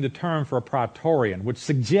using the term for a praetorian, which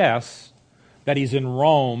suggests that he's in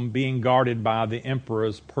Rome being guarded by the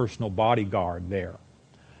emperor's personal bodyguard there.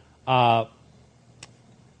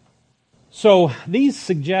 So these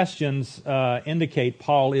suggestions indicate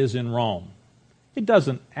Paul is in Rome. It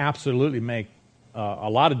doesn't absolutely make a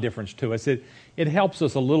lot of difference to us. It helps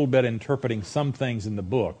us a little bit interpreting some things in the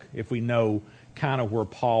book if we know kind of where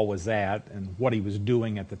Paul was at and what he was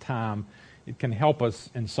doing at the time. It can help us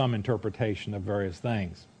in some interpretation of various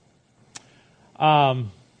things.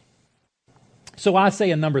 So I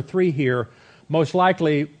say in number 3 here, most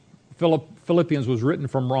likely Philippians was written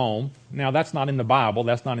from Rome. Now that's not in the Bible,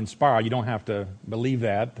 that's not inspired. You don't have to believe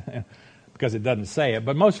that because it doesn't say it.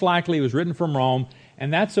 But most likely it was written from Rome,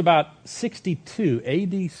 and that's about 62,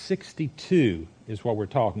 AD 62 is what we're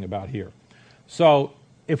talking about here. So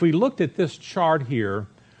if we looked at this chart here,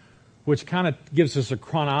 which kind of gives us a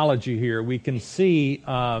chronology here, we can see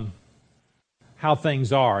how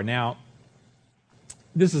things are. Now,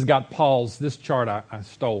 this has got this chart I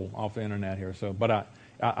stole off the internet here, but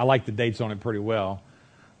I like the dates on it pretty well.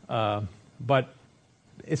 But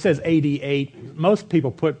it says 88. Most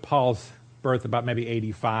people put Paul's birth about maybe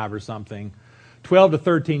 85 or something. 12 to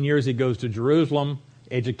 13 years he goes to Jerusalem,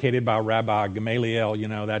 educated by Rabbi Gamaliel. You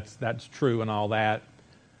know, that's true and all that.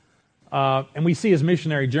 And we see his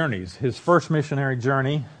missionary journeys. His first missionary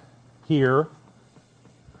journey here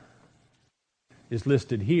is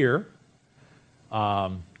listed here.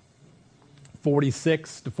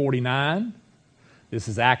 46 to 49. This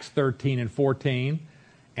is Acts 13 and 14.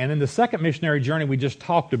 And then the second missionary journey we just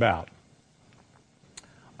talked about.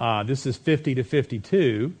 This is 50 to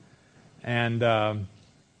 52. And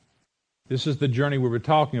this is the journey we were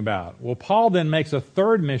talking about. Well, Paul then makes a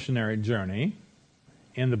third missionary journey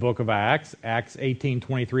in the book of Acts, Acts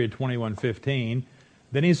 18:23 to 21:15.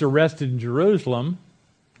 Then he's arrested in Jerusalem,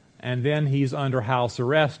 and then he's under house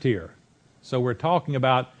arrest here. So we're talking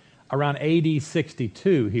about around AD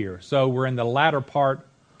 62 here. So we're in the latter part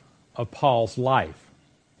of Paul's life.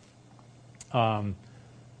 We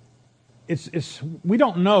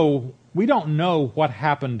don't know what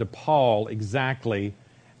happened to Paul exactly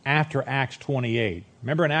after Acts 28.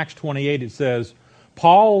 Remember in Acts 28 it says,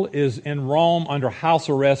 Paul is in Rome under house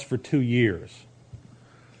arrest for 2 years.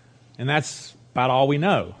 And that's about all we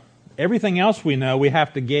know. Everything else we know we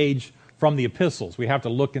have to gauge from the epistles. We have to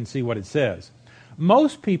look and see what it says.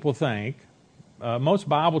 Most people think, most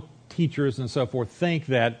Bible teachers and so forth think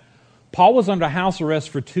that Paul was under house arrest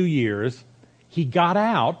for 2 years. He got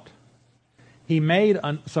out. He made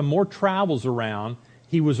some more travels around.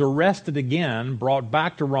 He was arrested again, brought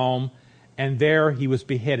back to Rome, and there he was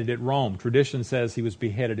beheaded at Rome. Tradition says he was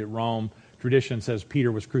beheaded at Rome. Tradition says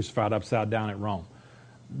Peter was crucified upside down at Rome.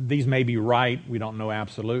 These may be right. We don't know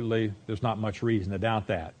absolutely. There's not much reason to doubt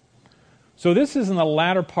that. So this is in the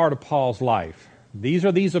latter part of Paul's life. These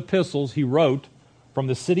are these epistles he wrote from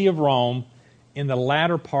the city of Rome in the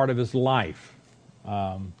latter part of his life.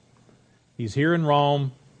 He's here in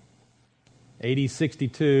Rome, AD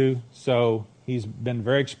 62, so he's been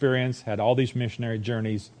very experienced, had all these missionary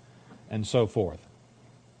journeys, and so forth.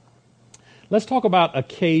 Let's talk about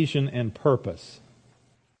occasion and purpose.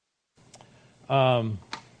 I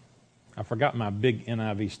forgot my big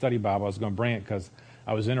NIV study Bible. I was going to bring it because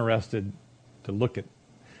I was interested to look at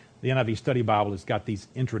the NIV Study Bible. Has got these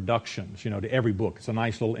introductions, to every book. It's a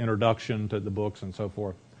nice little introduction to the books and so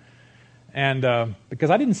forth. And because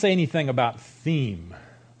I didn't say anything about theme.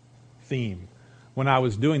 When I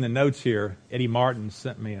was doing the notes here, Eddie Martin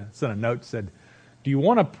sent a note, said, do you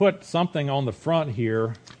want to put something on the front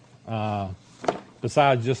here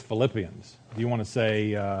besides just Philippians? Do you want to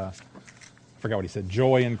say, I forgot what he said,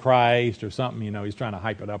 joy in Christ or something? He's trying to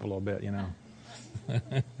hype it up a little bit,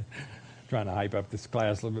 trying to hype up this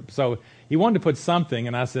class a little bit. So he wanted to put something,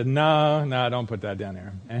 and I said, no, don't put that down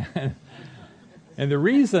there. And the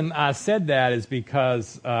reason I said that is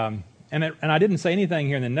because, and I didn't say anything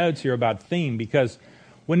here in the notes here about theme, because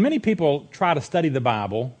when many people try to study the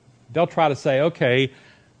Bible, they'll try to say, okay,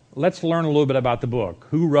 let's learn a little bit about the book.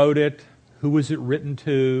 Who wrote it? Who was it written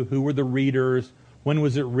to? Who were the readers? When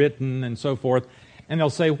was it written? And so forth. And they'll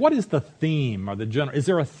say, what is the theme or the general? Is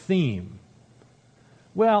there a theme?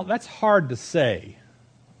 Well, that's hard to say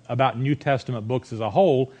about New Testament books as a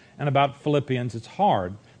whole, and about Philippians it's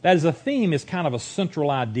hard. That is, a theme is kind of a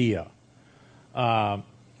central idea.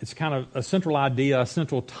 It's kind of a central idea, a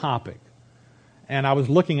central topic. And I was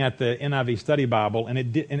looking at the NIV Study Bible,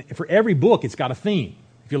 and for every book, it's got a theme.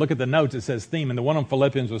 If you look at the notes, it says theme, and the one on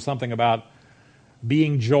Philippians was something about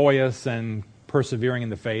being joyous and persevering in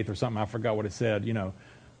the faith, or something. I forgot what it said,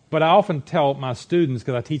 But I often tell my students,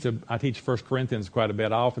 because I teach 1 Corinthians quite a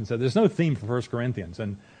bit, I often say there's no theme for 1 Corinthians.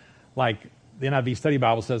 And like the NIV Study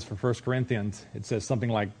Bible says for 1 Corinthians, it says something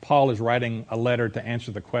like, Paul is writing a letter to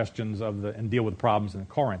answer the questions and deal with problems in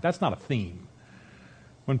Corinth. That's not a theme.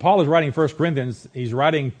 When Paul is writing 1 Corinthians, he's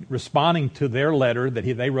responding to their letter that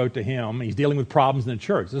they wrote to him. He's dealing with problems in the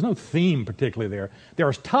church. There's no theme particularly there. There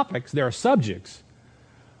are topics, there are subjects.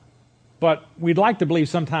 But we'd like to believe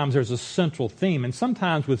sometimes there's a central theme. And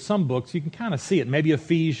sometimes with some books, you can kind of see it. Maybe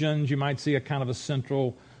Ephesians, you might see a kind of a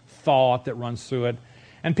central thought that runs through it.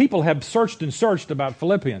 And people have searched and searched about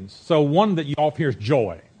Philippians. So one that you often hear is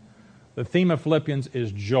joy. The theme of Philippians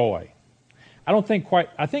is joy. I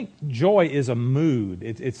think joy is a mood.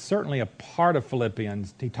 It's certainly a part of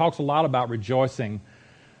Philippians. He talks a lot about rejoicing,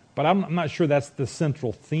 but I'm not sure that's the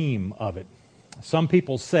central theme of it. Some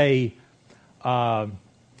people say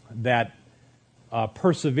that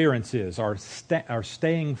perseverance are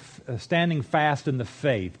standing fast in the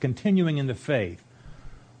faith, continuing in the faith.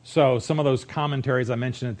 So some of those commentaries I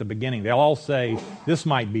mentioned at the beginning, they'll all say this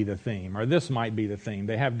might be the theme or this might be the theme.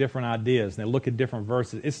 They have different ideas and they look at different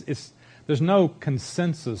verses. There's no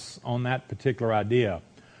consensus on that particular idea.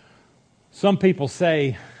 Some people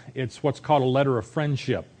say it's what's called a letter of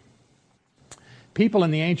friendship. People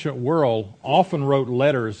in the ancient world often wrote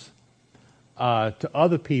letters to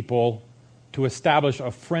other people to establish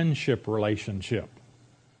a friendship relationship.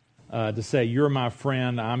 To say, you're my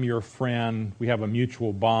friend, I'm your friend, we have a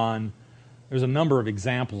mutual bond. There's a number of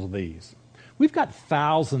examples of these. We've got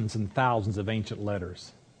thousands and thousands of ancient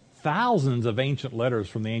letters. Thousands of ancient letters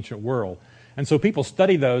from the ancient world. And so people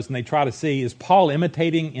study those and they try to see, is Paul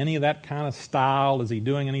imitating any of that kind of style? Is he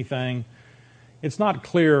doing anything? It's not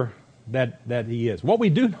clear that he is. What we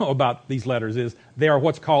do know about these letters is they are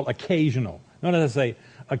what's called occasional. Notice I say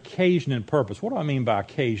occasion and purpose. What do I mean by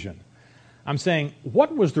occasion? I'm saying,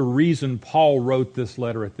 what was the reason Paul wrote this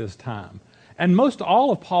letter at this time? And most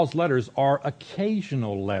all of Paul's letters are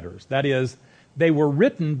occasional letters. That is, they were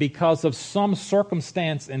written because of some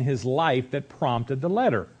circumstance in his life that prompted the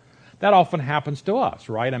letter. That often happens to us,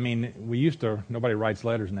 right? I mean, nobody writes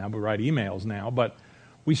letters now, we write emails now, but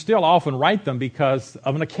we still often write them because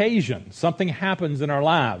of an occasion. Something happens in our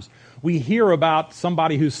lives. We hear about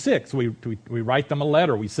somebody who's sick, so we write them a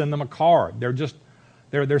letter, we send them a card.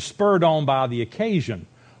 They're spurred on by the occasion.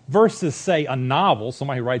 Versus, say, a novel.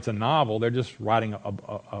 Somebody who writes a novel, they're just writing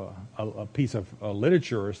a piece of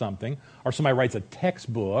literature or something. Or somebody writes a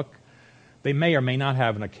textbook. They may or may not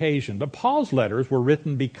have an occasion. But Paul's letters were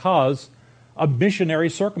written because of missionary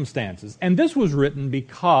circumstances. And this was written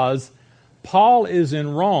because Paul is in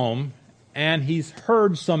Rome and he's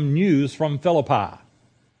heard some news from Philippi.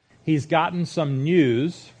 He's gotten some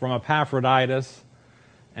news from Epaphroditus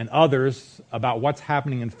and others about what's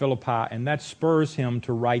happening in Philippi, and that spurs him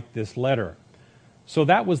to write this letter. So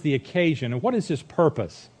that was the occasion. And what is his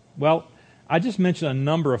purpose? Well, I just mentioned a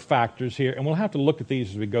number of factors here, and we'll have to look at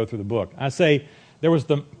these as we go through the book. I say there was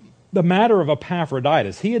the matter of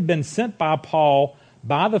Epaphroditus. He had been sent by Paul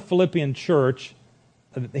by the Philippian church.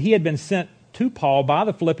 He had been sent to Paul by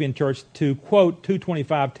the Philippian church to, quote,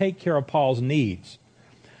 225, take care of Paul's needs.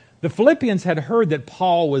 The Philippians had heard that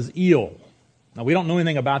Paul was ill. Now, we don't know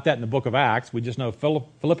anything about that in the book of Acts. We just know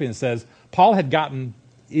Philippians says Paul had gotten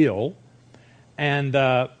ill, and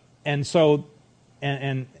so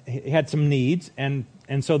and he had some needs, and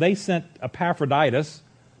so they sent Epaphroditus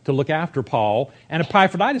to look after Paul, and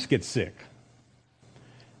Epaphroditus gets sick.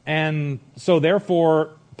 And so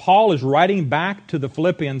therefore, Paul is writing back to the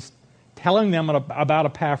Philippians, telling them about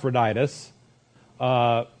Epaphroditus,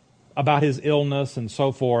 about his illness and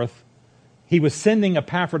so forth. He was sending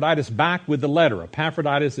Epaphroditus back with the letter.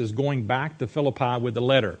 Epaphroditus is going back to Philippi with the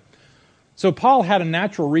letter. So Paul had a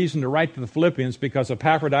natural reason to write to the Philippians because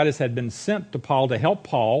Epaphroditus had been sent to Paul to help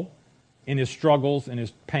Paul in his struggles, in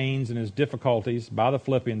his pains, and his difficulties by the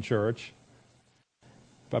Philippian church.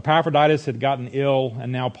 Epaphroditus had gotten ill,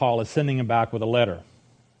 and now Paul is sending him back with a letter.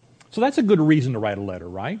 So that's a good reason to write a letter,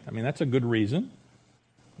 right? I mean, that's a good reason.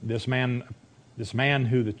 This man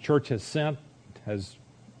who the church has sent has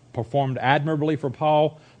performed admirably for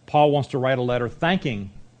Paul. Paul wants to write a letter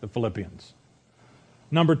thanking the Philippians.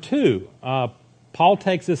 Number two, Paul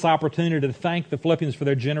takes this opportunity to thank the Philippians for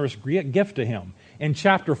their generous gift to him. In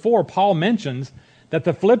chapter 4, Paul mentions that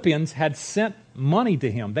the Philippians had sent money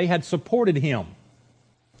to him. They had supported him.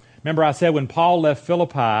 Remember I said when Paul left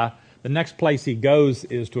Philippi, the next place he goes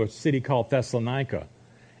is to a city called Thessalonica.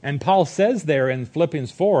 And Paul says there in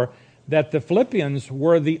Philippians 4 that the Philippians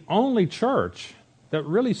were the only church that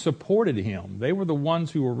really supported him. They were the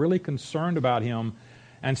ones who were really concerned about him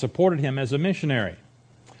and supported him as a missionary.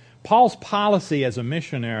 Paul's policy as a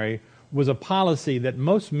missionary was a policy that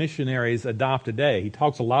most missionaries adopt today. He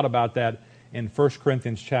talks a lot about that in 1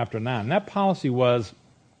 Corinthians chapter 9. And that policy was,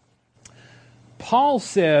 Paul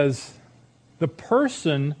says, the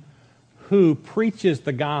person who preaches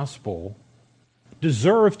the gospel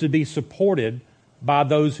deserves to be supported by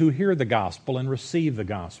those who hear the gospel and receive the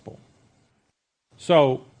gospel.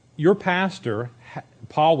 So your pastor,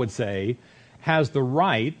 Paul would say, has the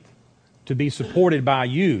right to be supported by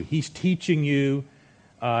you. He's teaching you,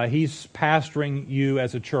 he's pastoring you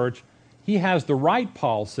as a church. He has the right,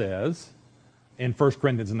 Paul says, in 1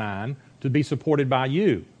 Corinthians 9, to be supported by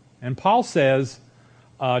you. And Paul says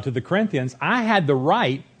to the Corinthians, I had the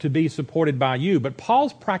right to be supported by you. But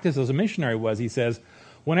Paul's practice as a missionary was, he says,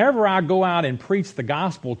 whenever I go out and preach the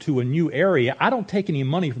gospel to a new area, I don't take any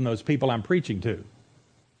money from those people I'm preaching to.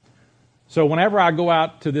 So whenever I go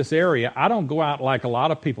out to this area, I don't go out like a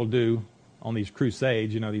lot of people do on these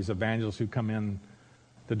crusades, these evangelists who come in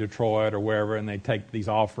to Detroit or wherever, and they take these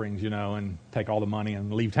offerings, and take all the money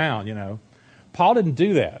and leave town, Paul didn't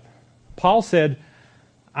do that. Paul said,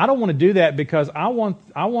 I don't want to do that because I want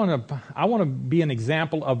to be an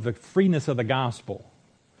example of the freeness of the gospel.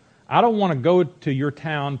 I don't want to go to your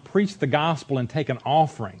town, preach the gospel, and take an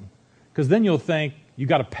offering, because then you'll think you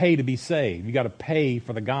got to pay to be saved. You got to pay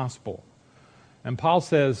for the gospel. And Paul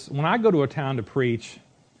says, when I go to a town to preach,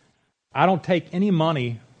 I don't take any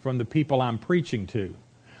money from the people I'm preaching to.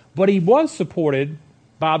 But he was supported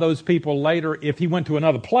by those people later. If he went to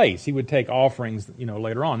another place, he would take offerings,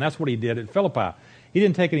 later on. That's what he did at Philippi. He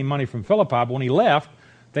didn't take any money from Philippi, but when he left,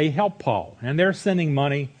 they helped Paul. And they're sending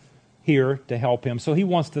money here to help him. So he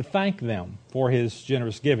wants to thank them for his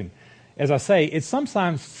generous giving. As I say, it's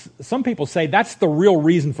sometimes, some people say that's the real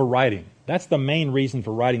reason for writing. That's the main reason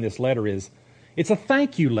for writing this letter is, it's a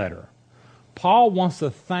thank you letter. Paul wants to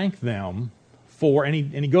thank them for, and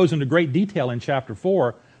he goes into great detail in chapter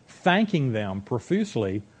 4, thanking them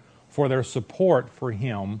profusely for their support for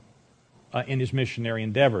him in his missionary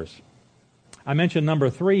endeavors. I mentioned number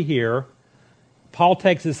 3 here. Paul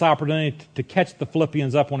takes this opportunity to catch the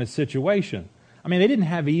Philippians up on his situation. I mean, they didn't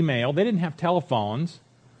have email. They didn't have telephones.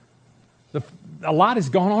 A lot has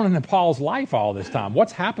gone on in Paul's life all this time.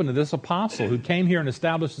 What's happened to this apostle who came here and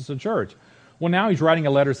established this church? Well, now he's writing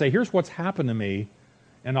a letter to say, here's what's happened to me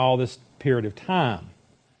in all this period of time.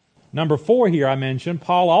 Number 4 here I mentioned,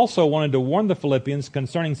 Paul also wanted to warn the Philippians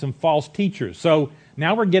concerning some false teachers. So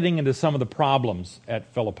now we're getting into some of the problems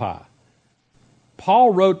at Philippi.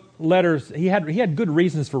 Paul wrote letters, he had good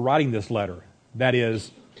reasons for writing this letter. That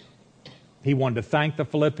is, he wanted to thank the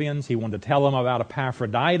Philippians, he wanted to tell them about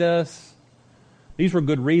Epaphroditus. These were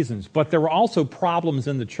good reasons, but there were also problems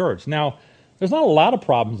in the church. Now, there's not a lot of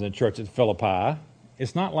problems in the church at Philippi.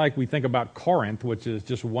 It's not like we think about Corinth, which is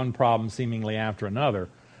just one problem seemingly after another.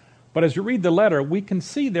 But as you read the letter, we can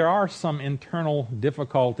see there are some internal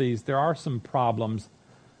difficulties, there are some problems,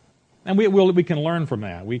 and we can learn from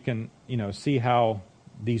that. We can, see how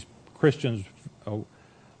these Christians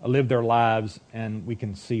live their lives, and we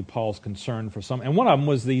can see Paul's concern for some. And one of them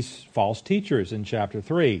was these false teachers in chapter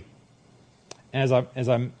 3. As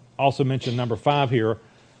I also mentioned, number 5 here,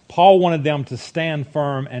 Paul wanted them to stand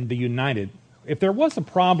firm and be united. If there was a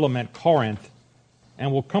problem at Corinth,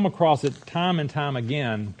 and we'll come across it time and time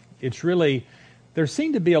again, it's really there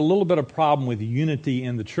seemed to be a little bit of problem with unity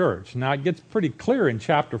in the church. Now, it gets pretty clear in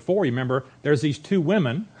chapter 4. You remember, there's these two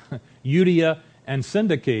women, Euodia and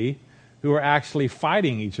Syntyche, who are actually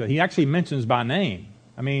fighting each other. He actually mentions by name.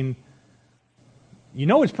 I mean, you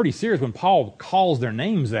know it's pretty serious when Paul calls their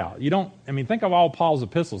names out. Think of all Paul's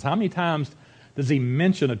epistles. How many times does he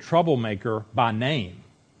mention a troublemaker by name?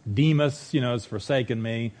 Demas, has forsaken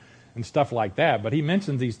me, and stuff like that. But he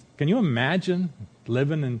mentions these. Can you imagine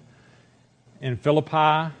living in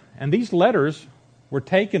Philippi? And these letters were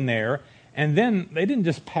taken there, and then they didn't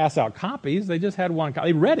just pass out copies. They just had one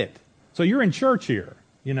copy. They read it. So you're in church here,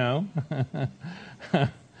 and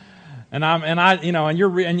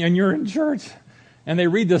you're in church, and they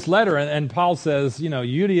read this letter, and Paul says,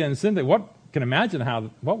 Euodia and Syntyche. What can imagine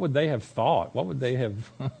what would they have thought? What would they have?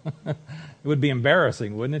 It would be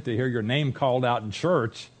embarrassing, wouldn't it, to hear your name called out in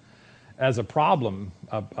church as a problem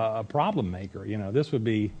maker? This would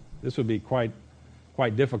be quite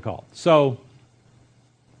difficult. So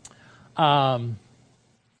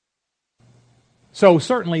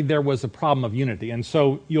certainly there was a problem of unity. And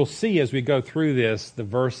so you'll see as we go through the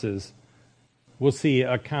verses, we'll see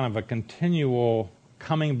a kind of a continual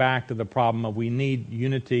coming back to the problem of we need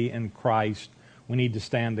unity in Christ. We need to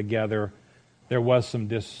stand together. There was some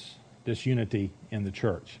disunity in the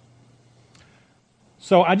church.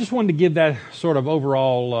 So I just wanted to give that sort of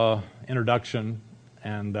overall introduction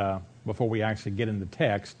and before we actually get into the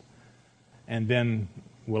text, and then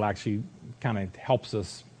we'll actually kind of helps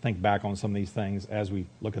us think back on some of these things as we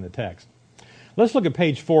look in the text. Let's look at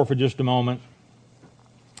page 4 for just a moment,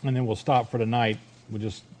 and then we'll stop for tonight. We'll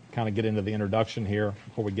just kind of get into the introduction here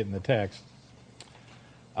before we get in the text.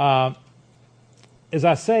 As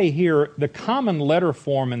I say here, the common letter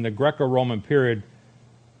form in the Greco-Roman period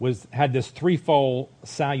had this threefold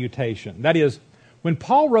salutation. That is, when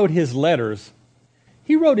Paul wrote his letters,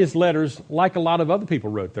 he wrote his letters like a lot of other people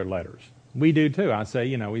wrote their letters. We do too. I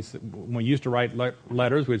say, when we used to write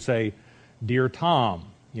letters, we'd say, "Dear Tom,"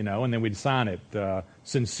 and then we'd sign it,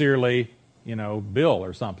 "Sincerely, Bill,"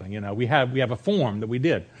 or something. We have a form that we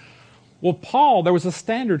did. Well, there was a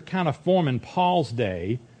standard kind of form in Paul's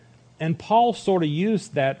day, and Paul sort of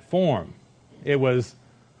used that form. It was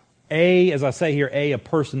as I say here, a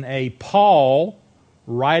person A, Paul,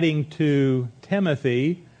 writing to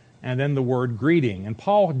Timothy, and then the word greeting. And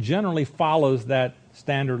Paul generally follows that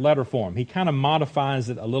standard letter form. He kind of modifies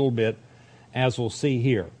it a little bit, as we'll see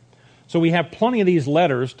here. So we have plenty of these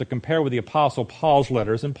letters to compare with the Apostle Paul's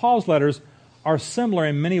letters, and Paul's letters are similar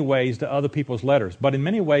in many ways to other people's letters, but in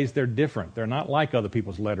many ways they're different. They're not like other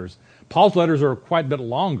people's letters. Paul's letters are quite a bit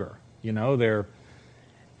longer,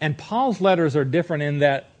 and Paul's letters are different in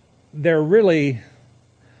that they're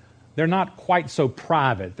not quite so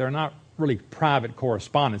private. They're not really private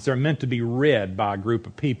correspondence. They're meant to be read by a group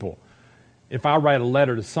of people. If I write a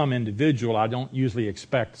letter to some individual, I don't usually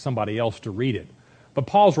expect somebody else to read it. But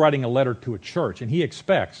Paul's writing a letter to a church, and he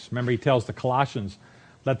expects, remember he tells the Colossians,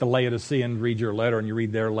 let the Laodiceans read your letter, and you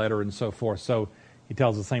read their letter, and so forth. So he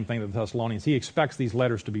tells the same thing to the Thessalonians. He expects these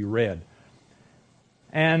letters to be read.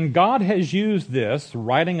 And God has used this,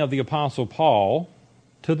 writing of the Apostle Paul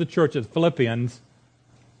to the church at Philippians.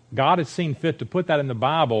 God has seen fit to put that in the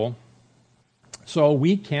Bible so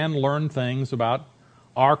we can learn things about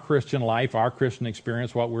our Christian life, our Christian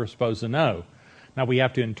experience, what we're supposed to know. Now, we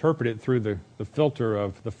have to interpret it through the filter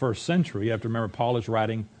of the first century. You have to remember Paul is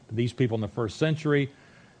writing to these people in the first century,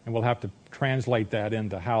 and we'll have to translate that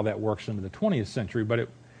into how that works into the 20th century. But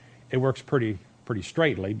it works pretty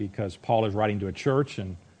straightly because Paul is writing to a church,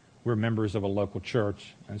 and we're members of a local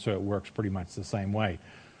church, and so it works pretty much the same way.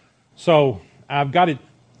 So I've got it.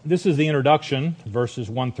 This is the introduction, verses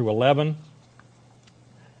 1 through 11.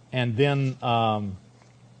 And then I've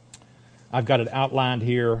got it outlined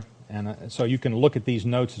here, and so you can look at these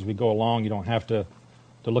notes as we go along. You don't have to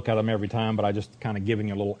look at them every time, but I just kind of giving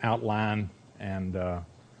you a little outline and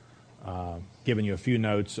giving you a few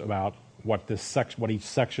notes about what each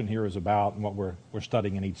section here is about and what we're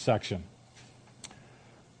studying in each section.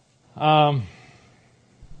 Well,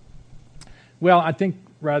 I think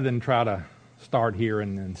rather than try to start here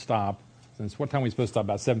and then stop, since what time are we supposed to stop?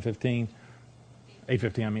 About 7:15?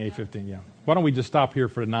 8:15, yeah. Why don't we just stop here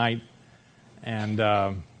for tonight, and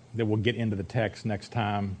then we'll get into the text next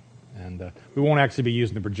time. And we won't actually be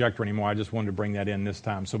using the projector anymore. I just wanted to bring that in this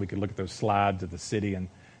time so we could look at those slides of the city and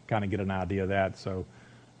kind of get an idea of that. So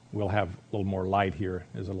we'll have a little more light here.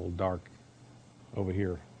 It's a little dark over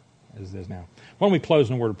here as it is now. Why don't we close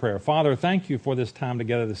in a word of prayer? Father, thank you for this time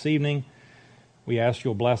together this evening. We ask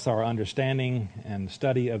you'll bless our understanding and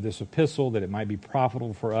study of this epistle, that it might be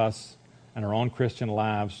profitable for us and our own Christian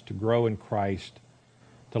lives to grow in Christ,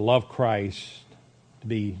 to love Christ, to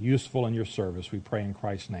be useful in your service. We pray in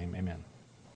Christ's name. Amen.